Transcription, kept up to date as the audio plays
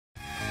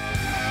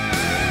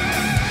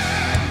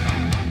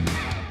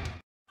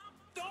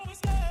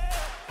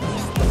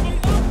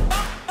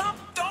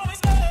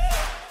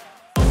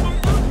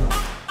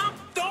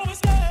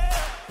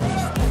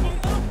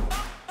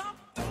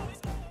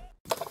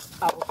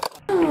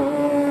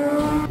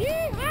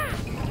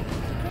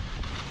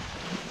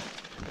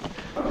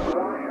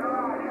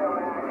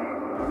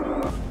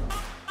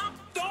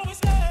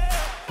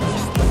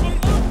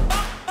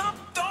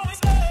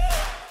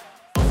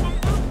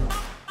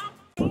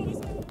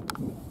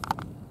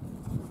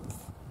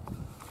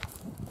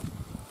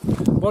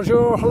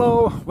Bonjour,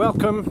 hello,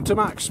 welcome to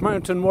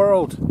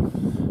MaxMountainWorld.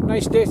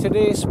 Nice day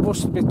today,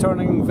 supposed to be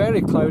turning very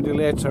cloudy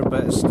later,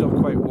 but it's still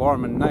quite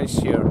warm and nice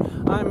here.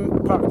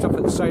 I'm parked up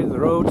at the side of the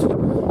road,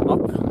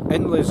 up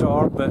in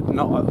Les-Orres, but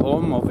not at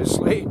home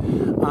obviously,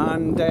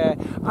 and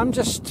I'm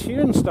just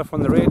hearing stuff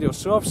on the radio,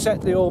 so I've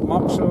set the old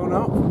moxon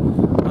up,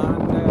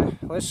 and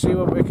let's see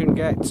what we can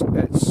get.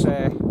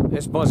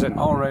 It's buzzing.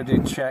 Already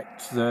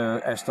checked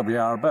the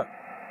SWR, but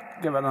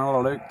give it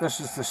another look. This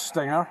is the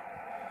Stinger.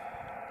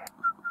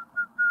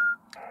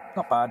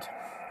 Not bad.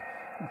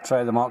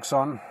 Try the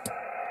moxon.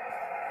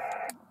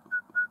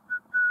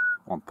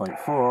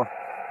 1.4.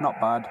 Not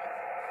bad.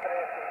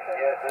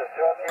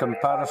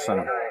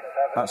 Comparison.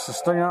 That's the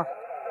Stinger.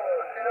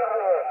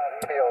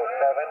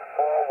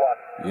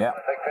 Yeah.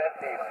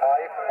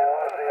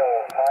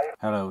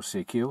 Hello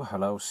CQ,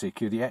 hello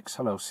CQDX,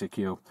 hello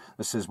CQ.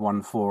 This is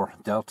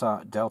 14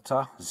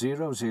 Delta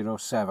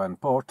 007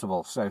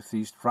 Portable,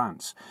 Southeast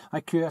France.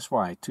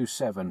 IQSY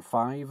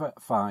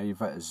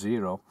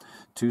 27550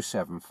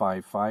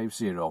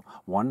 27550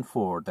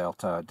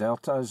 14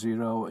 Delta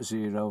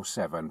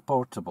 007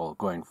 Portable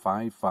going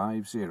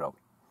 550.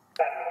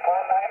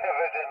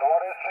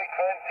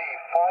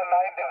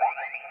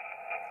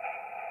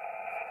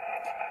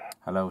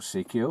 Hello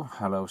CQ,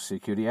 hello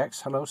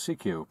CQDX, hello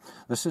CQ.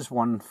 This is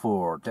 14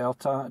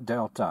 Delta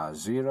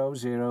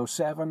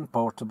 007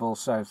 Portable,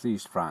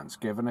 Southeast France.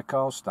 Giving a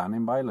call,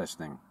 standing by,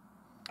 listening.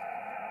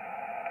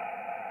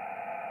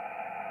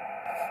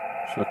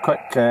 So a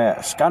quick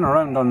scan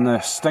around on the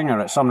Stinger.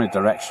 It's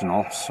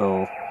omnidirectional,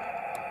 so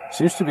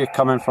seems to be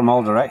coming from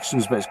all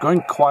directions, but it's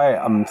going quiet.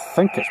 I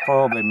think it's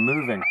probably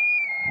moving.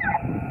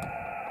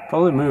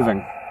 Probably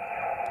moving,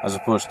 as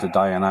opposed to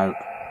dying out.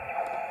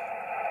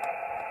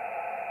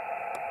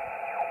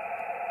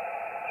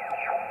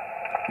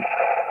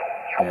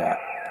 Yeah.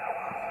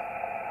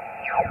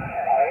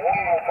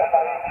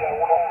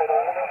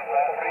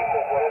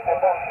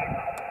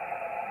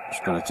 It's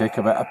going to take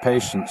a bit of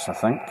patience, I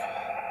think.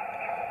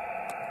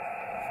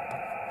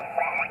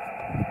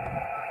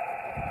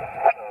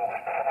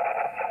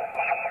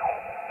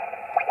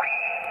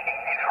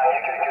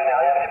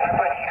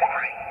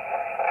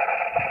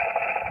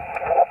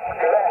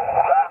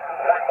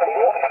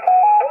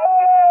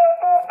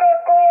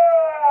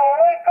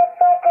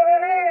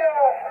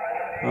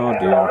 Oh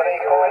dear.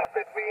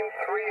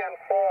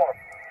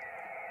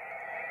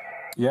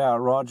 Yeah,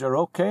 Roger.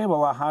 Okay,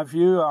 well I have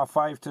you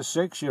 5 to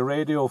 6, your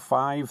radio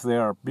 5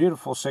 there.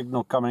 Beautiful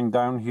signal coming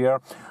down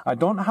here. I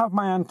don't have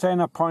my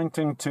antenna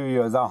pointing to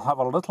you. They'll have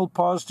a little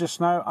pause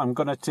just now. I'm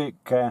going to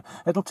take,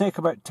 it'll take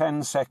about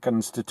 10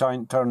 seconds to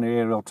turn the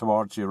aerial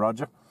towards you,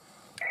 Roger.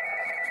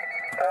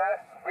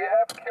 We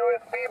have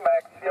QSB,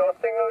 Max. Your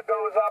signal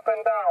goes up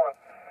and down.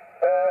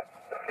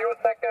 A few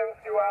seconds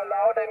you are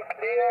loud and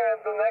clear,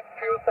 and the next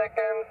few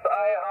seconds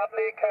I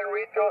hardly can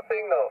read your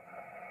signal.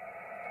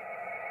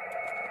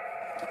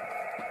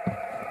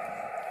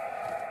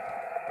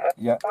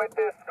 Yeah. It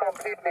is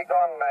completely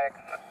gone, Max.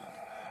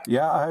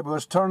 Yeah, I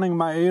was turning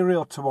my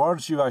aerial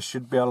towards you. I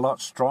should be a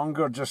lot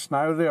stronger just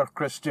now there,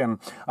 Christian.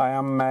 I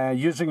am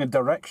using a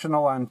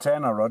directional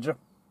antenna, Roger.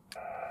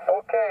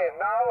 Okay,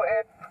 now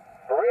it's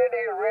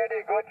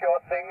really good, your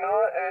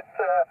signal. It's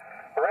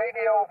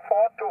radio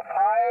 4 to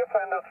 5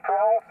 and a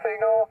strong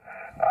signal.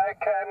 I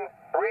can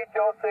read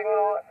your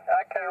signal.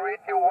 I can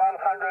read you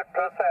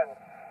 100%.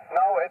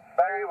 Now it's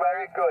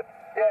very good.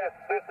 Yes,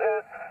 this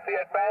is the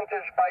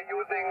advantage by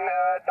using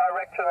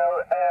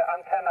directional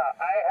antenna.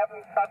 I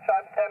haven't such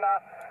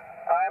antenna.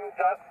 I'm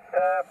just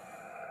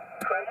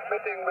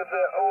transmitting with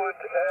the old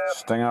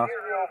Stinger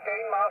stereo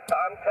gainmaster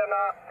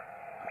antenna.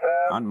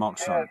 and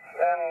moxon. Yes,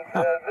 and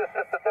this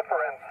is the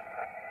difference.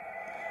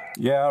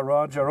 Yeah,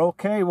 Roger.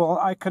 Okay, well,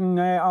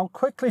 I'll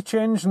quickly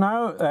change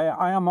now.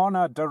 I am on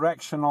a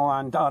directional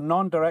and a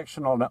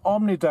non-directional, an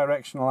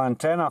omnidirectional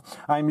antenna.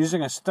 I'm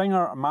using a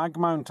Stinger mag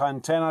mount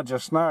antenna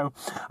just now,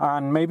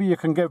 and maybe you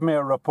can give me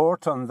a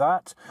report on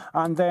that.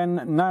 And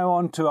then now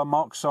on to a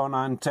moxon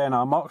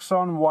antenna, a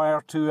moxon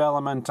wire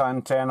 2-element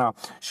antenna.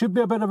 Should be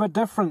a bit of a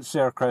difference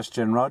there,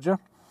 Christian, Roger.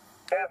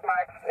 Yes,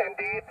 Max,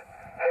 indeed.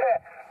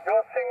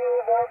 Your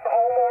signal was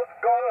almost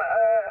gone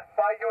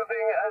by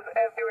using,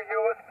 as you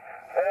used,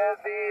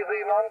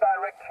 the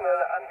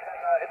non-directional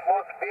antenna. It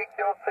was weak,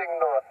 your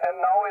signal,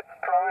 and now it's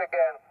strong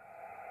again.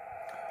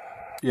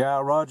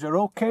 Yeah, Roger.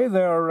 Okay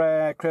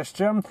there,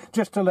 Christian.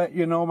 Just to let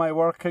you know my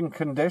working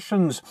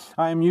conditions,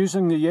 I'm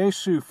using the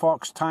Yaesu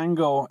Fox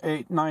Tango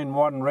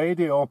 891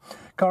 radio.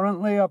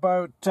 Currently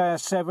about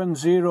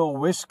 70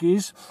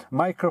 whiskies.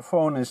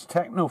 Microphone is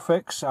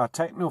Technofix, a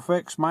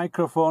Technofix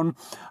microphone,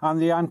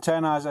 and the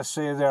antenna, as I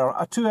say there,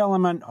 a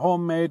 2-element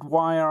homemade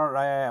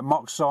wire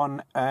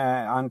moxon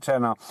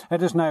antenna.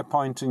 It is now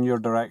pointing your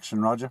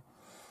direction, Roger.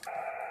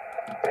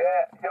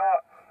 Yeah,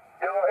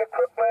 your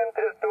equipment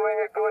is doing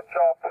a good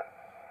job.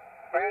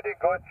 Really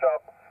good job.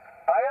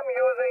 I am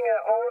using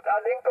an old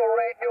Alinco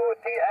radio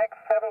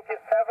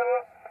DX77.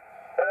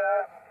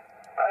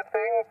 I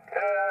think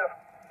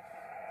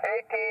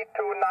 80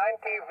 to 90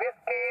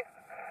 whiskies,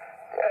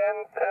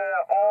 and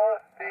all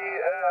the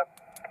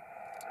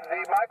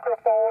the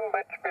microphone,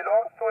 which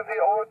belongs to the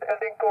old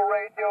Elinco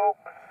radio,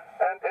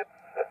 and it's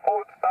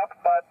old stuff,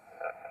 but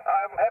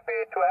I'm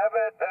happy to have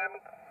it, and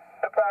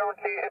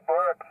apparently it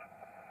works.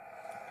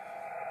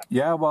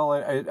 Yeah, well,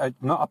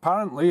 not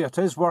apparently, it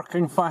is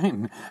working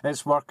fine.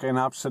 It's working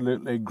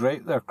absolutely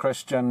great there,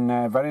 Christian.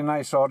 Very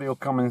nice audio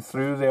coming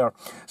through there.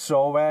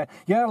 So,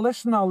 yeah,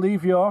 listen, I'll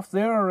leave you off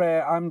there.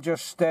 I'm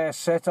just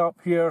set up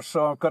here,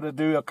 so I've got to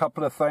do a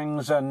couple of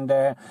things and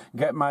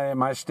get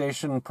my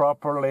station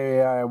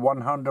properly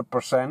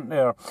 100%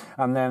 there,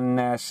 and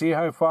then see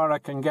how far I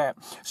can get.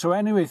 So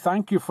anyway,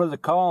 thank you for the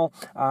call,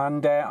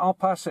 and I'll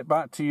pass it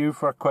back to you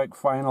for a quick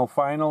final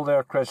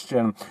there,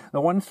 Christian. The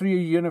 13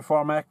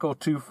 Uniform Echo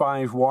 251.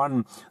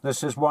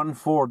 This is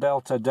 14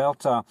 Delta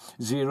Delta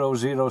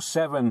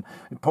 007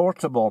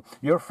 Portable.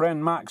 Your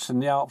friend Max in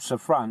the Alps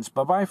of France.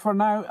 Bye bye for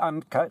now,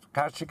 and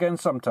catch you again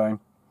sometime.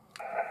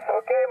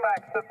 Okay,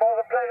 Max, it was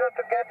a pleasure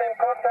to get in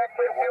contact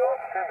with you.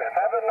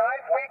 Have a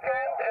nice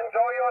weekend,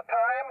 enjoy your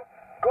time,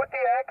 good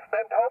DX,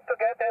 and hope to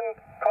get in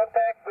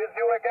contact with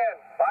you again.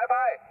 Bye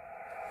bye.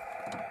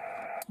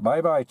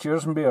 Bye bye,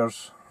 cheers and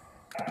beers.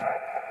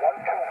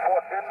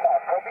 124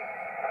 Denmark, copy.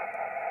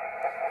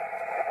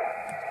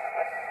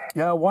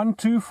 Yeah,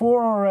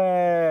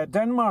 124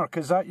 Denmark.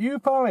 Is that you,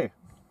 Pally?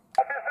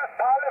 This is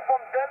Palle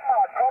from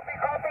Denmark.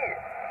 Copy.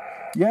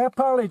 Yeah,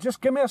 Pally, just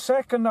give me a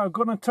second now. I'm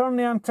going to turn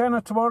the antenna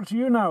towards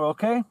you now,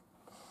 okay? Yeah,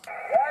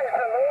 it's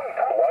a long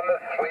time.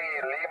 13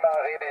 Lima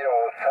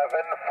Radio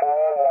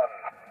 741.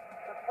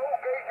 The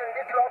smoke is a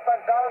little up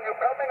and down. You're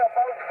coming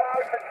about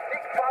 5 and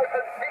 6,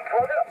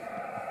 was it?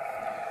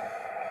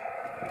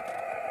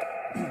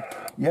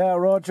 Yeah,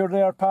 Roger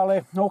there,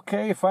 Pally.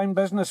 Okay, fine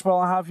business. Well,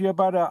 I have you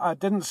about I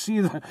didn't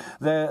see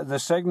the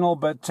signal,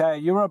 but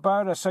you were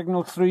about a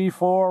signal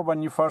 3-4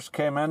 when you first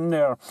came in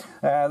there.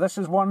 This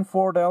is 14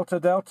 Delta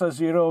Delta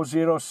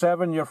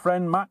 007. Your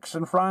friend Max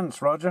in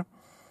France, Roger.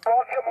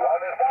 Roger, 13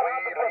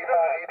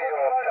 Lima Radio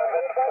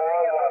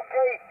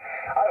 741.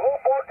 I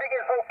hope everything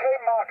is okay,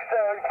 Max,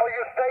 for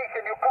your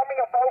station. You're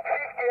coming about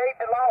 58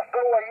 the last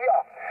hour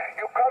here.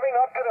 You're coming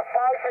up to the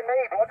 5 and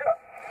 8, Roger.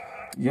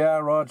 Yeah,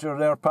 Roger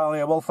there,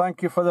 Pally. Well,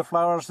 thank you for the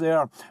flowers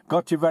there.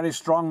 Got you very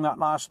strong that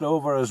last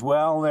over as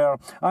well there.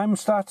 I'm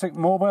static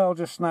mobile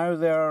just now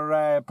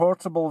there,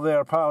 portable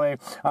there, Pally.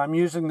 I'm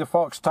using the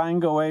Fox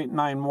Tango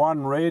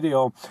 891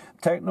 radio,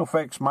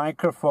 Technofix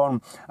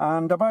microphone,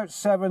 and about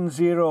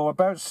 70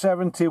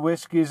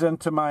 whiskies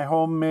into my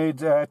homemade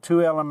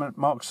 2-element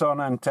moxon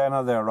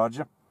antenna there,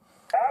 Roger.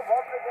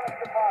 Roger,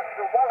 Max.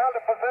 The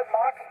 100%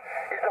 Max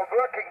is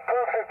working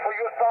perfect for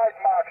your side,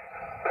 Max.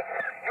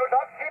 You're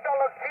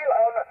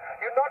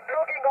not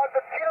looking on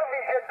the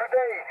television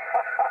today.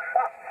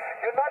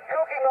 You're not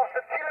looking on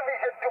the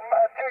television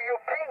to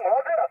your king,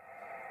 Roger.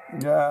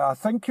 Yeah, I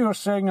think you're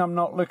saying I'm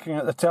not looking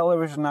at the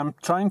television. I'm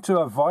trying to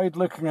avoid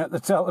looking at the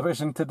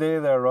television today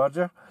there,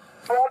 Roger.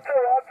 Roger.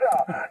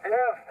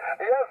 Yes,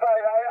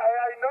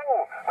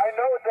 I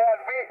know that.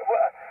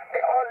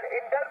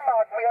 In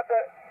Denmark, we have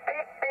the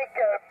big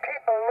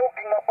people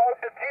looking about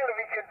the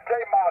television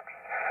today, Max.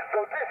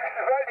 So this is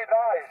very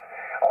nice.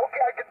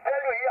 Okay, I can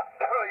tell you here,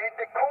 in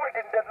the cold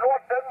in the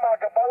North Denmark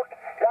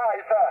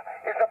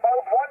it's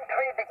about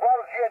 1-3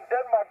 degrees here in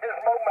Denmark this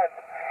moment.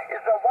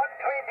 It's a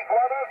 1-3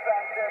 degrees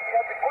and we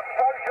have the good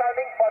sun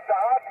shining, but the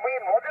hard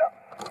wind, Roger.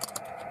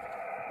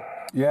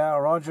 Yeah,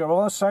 Roger.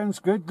 Well, that sounds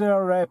good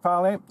there,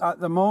 Pally. At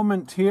the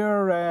moment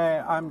here,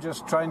 I'm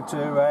just trying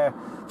to,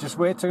 just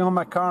waiting on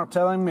my car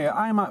telling me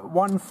I'm at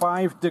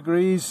 15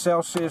 degrees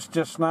Celsius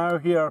just now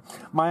here.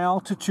 My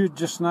altitude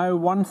just now,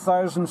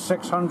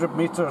 1,600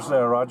 meters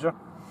there, Roger.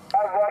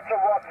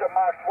 Roger,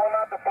 Max,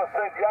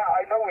 100%. Yeah,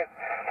 I know it.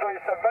 So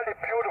it's a very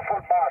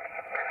beautiful Max.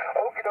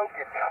 Okay,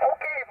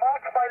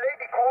 Max, my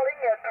lady calling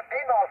to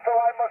dinner, so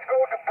I must go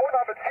to Pune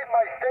and see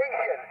my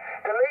station.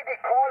 The lady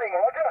calling,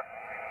 Roger.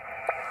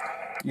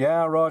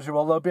 Yeah, Roger.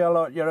 Well, there'll be a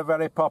lot. You're a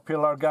very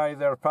popular guy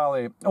there,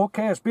 Pally.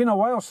 Okay, it's been a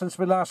while since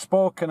we last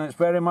spoke, and it's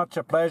very much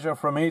a pleasure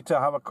for me to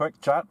have a quick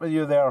chat with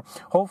you there.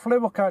 Hopefully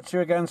we'll catch you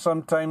again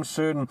sometime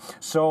soon.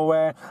 So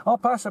I'll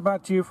pass it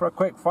back to you for a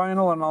quick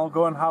final, and I'll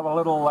go and have a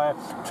little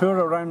tour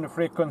around the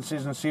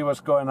frequencies and see what's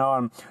going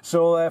on.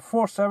 So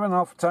 47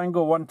 Alpha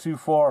Tango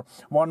 124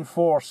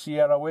 14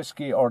 Sierra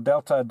Whiskey or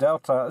Delta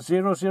Delta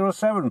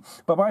 007.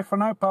 Bye-bye for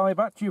now, Pally.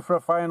 Back to you for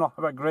a final.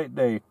 Have a great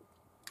day.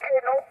 Okay,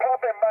 no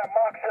problem, Max.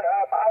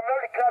 I'm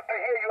very glad to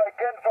hear you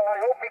again, so I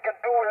hope we can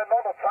do it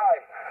another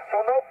time. So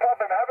no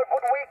problem. Have a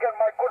good weekend,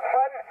 my good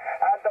friend.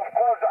 And of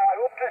course, I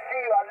hope to see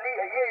you and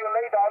hear you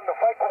later on the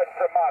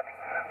frequency, Max.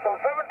 So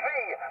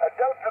 73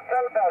 Delta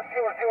Delta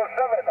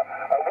 007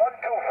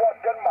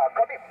 124 Denmark.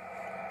 Copy.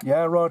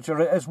 Yeah,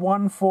 Roger. It is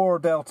 14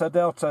 Delta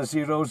Delta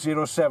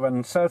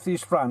 007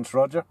 Southeast France,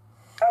 Roger.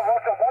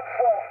 Roger, 14,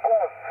 of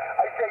course.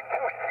 I say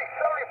 26.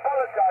 Sorry,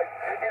 apologize.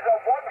 It's a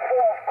 14,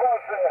 of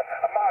course,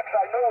 Max.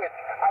 I know it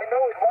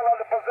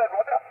 100%,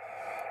 Roger.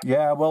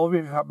 Yeah, well,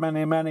 we've had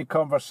many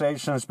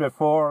conversations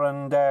before,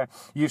 and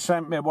you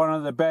sent me one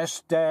of the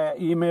best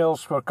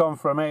emails for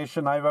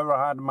confirmation I've ever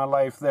had in my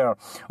life there.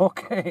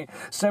 Okay,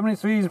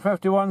 73s and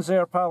 51s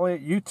there, Pally.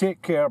 You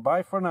take care.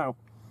 Bye for now.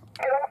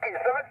 Okay,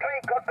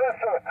 73, got this.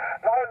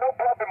 No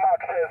problem,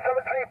 Max.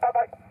 73,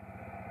 bye-bye.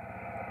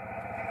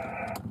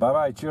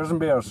 Bye-bye. Cheers and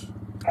beers.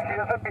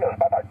 Cheers and beers,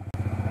 bye-bye.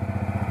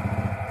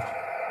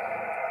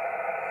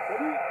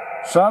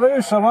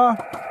 Salut, ça va?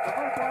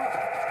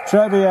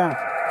 Très bien.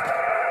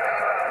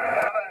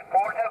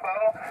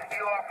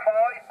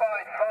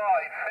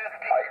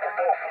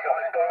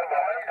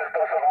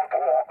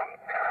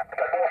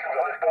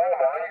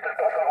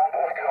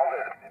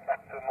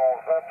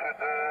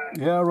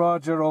 Yeah,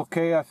 Roger,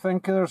 okay. I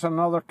think there's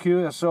another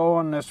QSO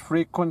on this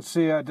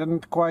frequency. I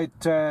didn't quite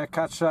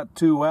catch that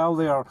too well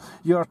there.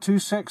 You're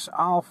 26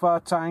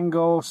 Alpha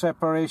Tango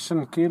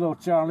Separation Kilo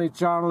Charlie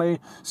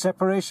Charlie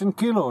Separation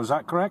Kilo, is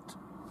that correct?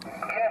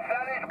 Yes,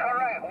 that is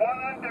correct.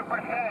 100%.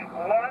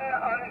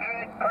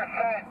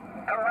 100%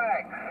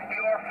 correct.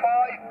 You are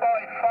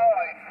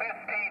 5x5,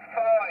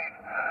 55.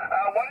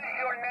 What is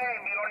your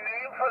name? Your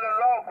name for the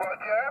log,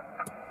 Roger?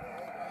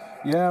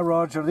 Yeah,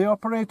 Roger. The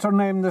operator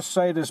name this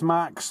side is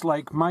Max,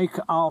 like Mike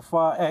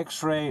Alpha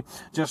X-Ray,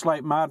 just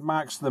like Mad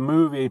Max the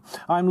movie.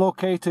 I'm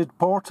located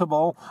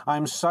portable.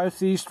 I'm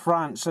southeast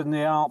France in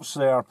the Alps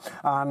there.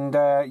 And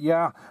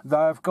yeah,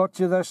 I've got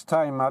you this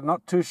time. I'm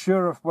not too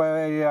sure if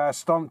we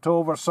stomped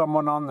over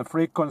someone on the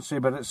frequency,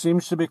 but it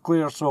seems to be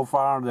clear so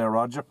far there,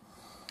 Roger.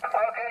 Okay,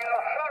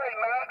 sorry,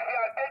 Max.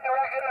 Yeah, I didn't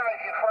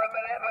recognize you for a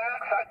minute, Max.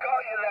 I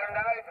got you there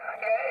now.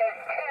 Yeah,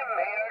 it's Tim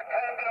here,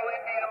 Tango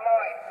India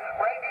Mike.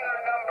 Regular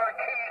number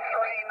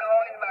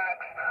 239,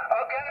 Max.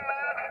 Okay,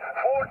 Max.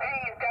 14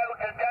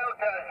 Delta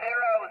Delta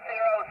 007.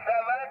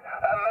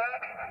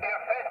 Max,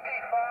 you're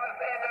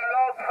 55 in the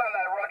log,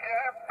 fella,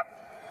 Roger.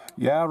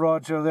 Yeah,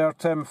 Roger there,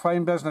 Tim.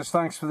 Fine business.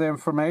 Thanks for the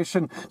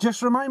information.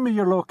 Just remind me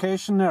your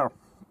location there.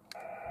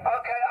 Okay,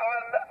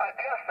 I'm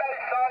just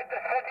outside the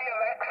city of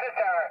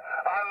Exeter.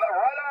 I'm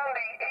right on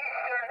the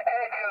eastern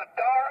edge of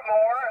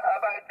Dartmoor,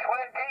 about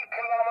 20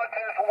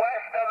 kilometres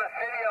west of the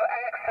city of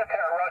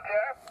Exeter,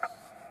 Roger.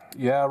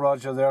 Yeah,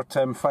 Roger there,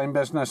 Tim. Fine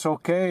business.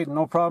 Okay,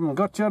 no problem.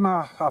 Got you on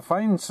a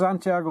fine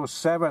Santiago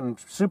 7,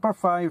 Super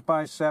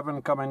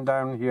 5x7 coming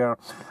down here.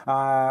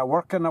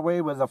 Working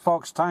away with the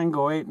Fox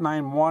Tango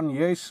 891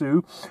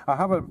 Yaesu. I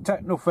have a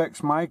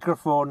Technofix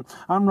microphone.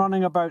 I'm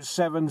running about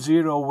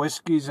 70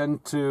 whiskies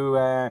into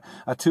a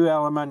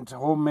 2-element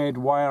homemade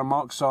wire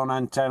moxon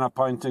antenna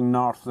pointing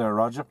north there,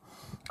 Roger.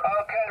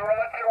 Okay,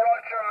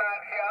 Roger,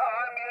 Max.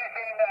 Yeah, I'm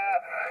using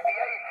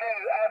Yaesu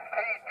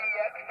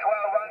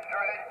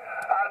FTDX1200,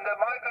 and the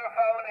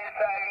microphone is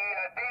a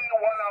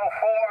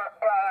D104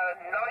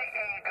 Night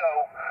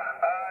Ego.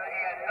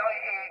 Yeah,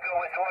 Night Ego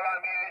is what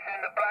I'm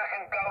using, the black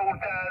and gold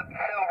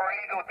silver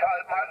eagle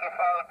type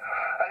microphone.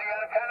 And the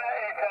antenna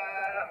is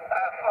a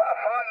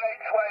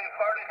 5/8 wave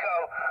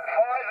vertical,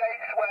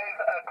 5/8 wave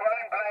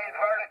ground plane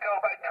vertical,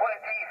 about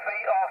 20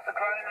 feet off the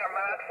grounder,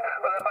 Max,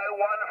 with about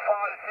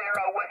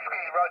 150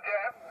 whiskey,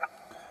 Roger.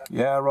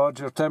 Yeah,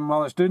 Roger, Tim.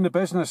 Well, it's doing the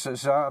business.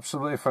 It's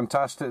absolutely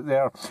fantastic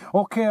there.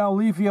 Okay, I'll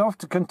leave you off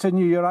to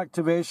continue your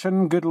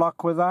activation. Good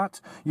luck with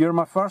that. You're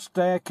my first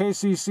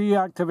KCC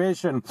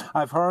activation.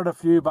 I've heard a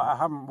few, but I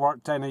haven't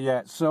worked any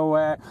yet. So,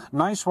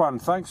 nice one.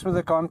 Thanks for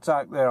the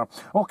contact there.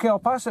 Okay, I'll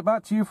pass it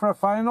back to you for a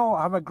final.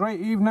 Have a great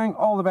evening.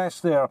 All the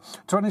best there.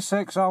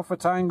 26 Alpha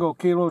Tango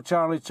Kilo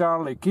Charlie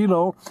Charlie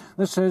Kilo.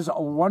 This is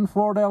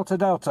 14 Delta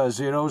Delta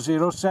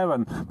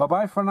 007.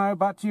 Bye-bye for now.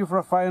 Back to you for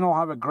a final.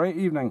 Have a great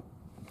evening.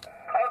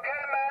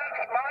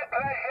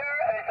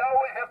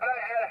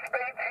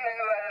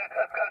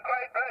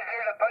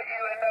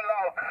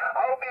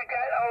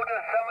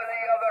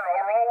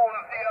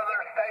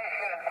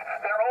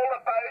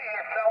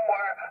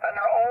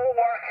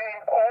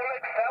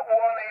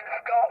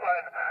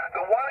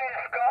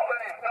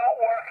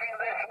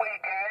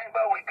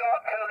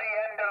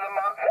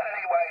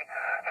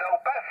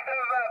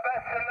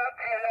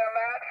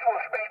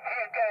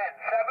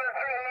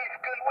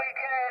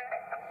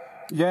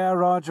 Yeah,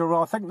 Roger.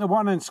 Well, I think the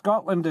one in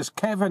Scotland is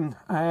Kevin.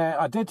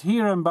 I did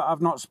hear him, but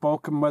I've not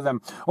spoken with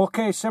him.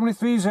 Okay,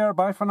 73's there.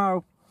 Bye for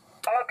now.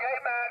 Okay,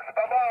 Max.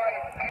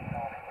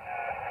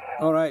 Bye-bye.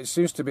 All right,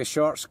 seems to be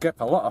short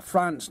skip. A lot of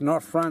France,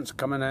 North France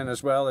coming in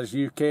as well as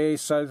UK,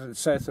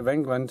 south of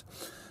England.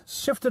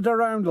 Shifted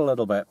around a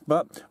little bit,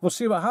 but we'll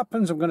see what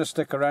happens. I'm going to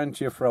stick around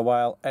here for a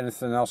while.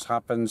 Anything else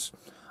happens,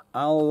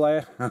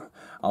 I'll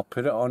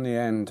put it on the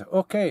end.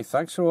 Okay,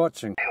 thanks for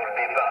watching.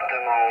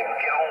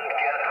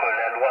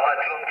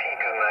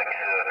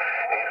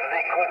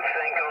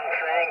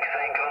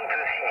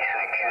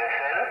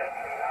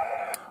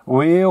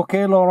 Oui, ok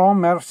Laurent,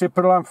 merci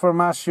pour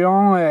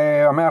l'information.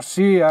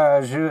 Merci,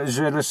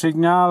 je le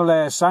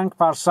signale 5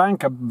 par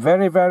 5.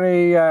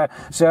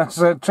 C'est un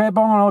très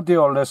bon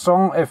audio, le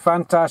son est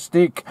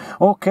fantastique.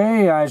 Ok,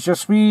 je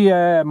suis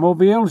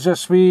mobile, je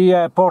suis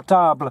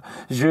portable.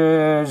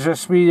 Je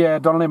suis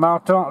dans les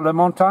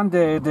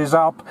montagnes des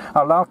Alpes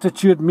à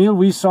l'altitude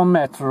 1800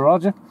 mètres,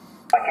 Roger.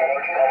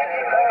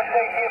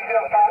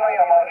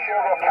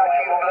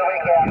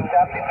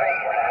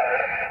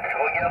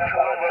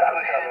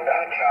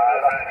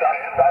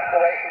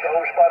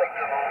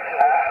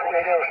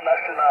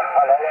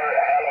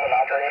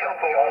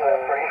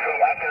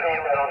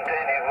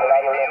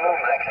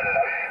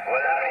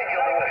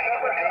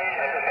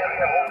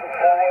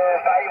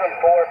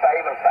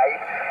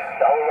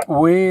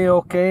 Oui,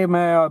 ok,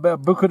 mais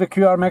beaucoup de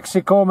QR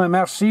Mexico, mais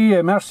merci,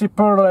 et merci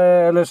pour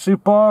le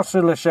support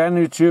sur la chaîne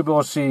YouTube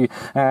aussi.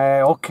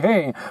 Ok,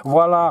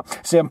 voilà,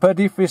 c'est un peu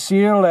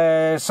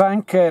difficile,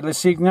 5 le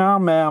signal,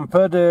 mais un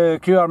peu de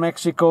QR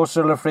Mexico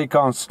sur la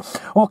fréquence.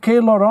 Ok,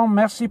 Laurent,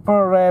 merci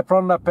pour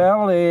prendre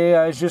l'appel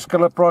et jusqu'à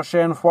la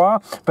prochaine fois.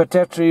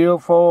 Peut-être il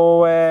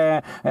faut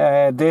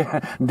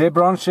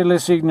débrancher le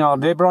signal,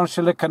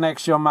 débrancher la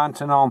connexion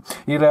maintenant.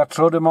 Il y a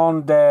trop de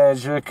monde,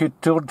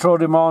 trop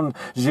de monde.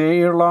 J'ai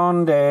Irlande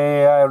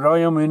et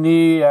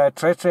Royaume-Uni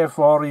très très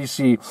fort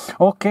ici.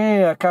 Ok,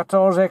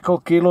 14 Echo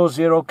Kilo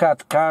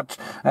 044,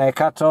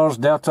 14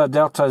 Delta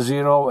Delta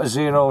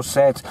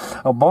 007.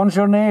 Bonne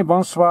journée,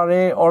 bonne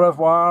soirée, au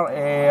revoir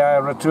et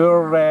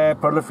retour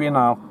pour le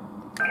final.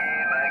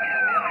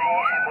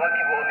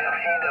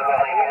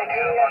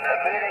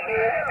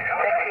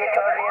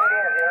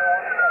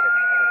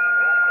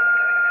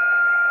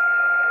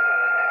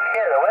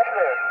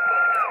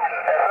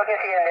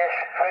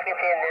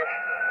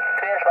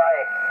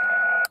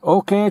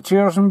 Ok,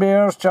 cheers and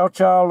beers. Ciao,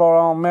 ciao,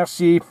 Laurent.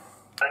 Merci.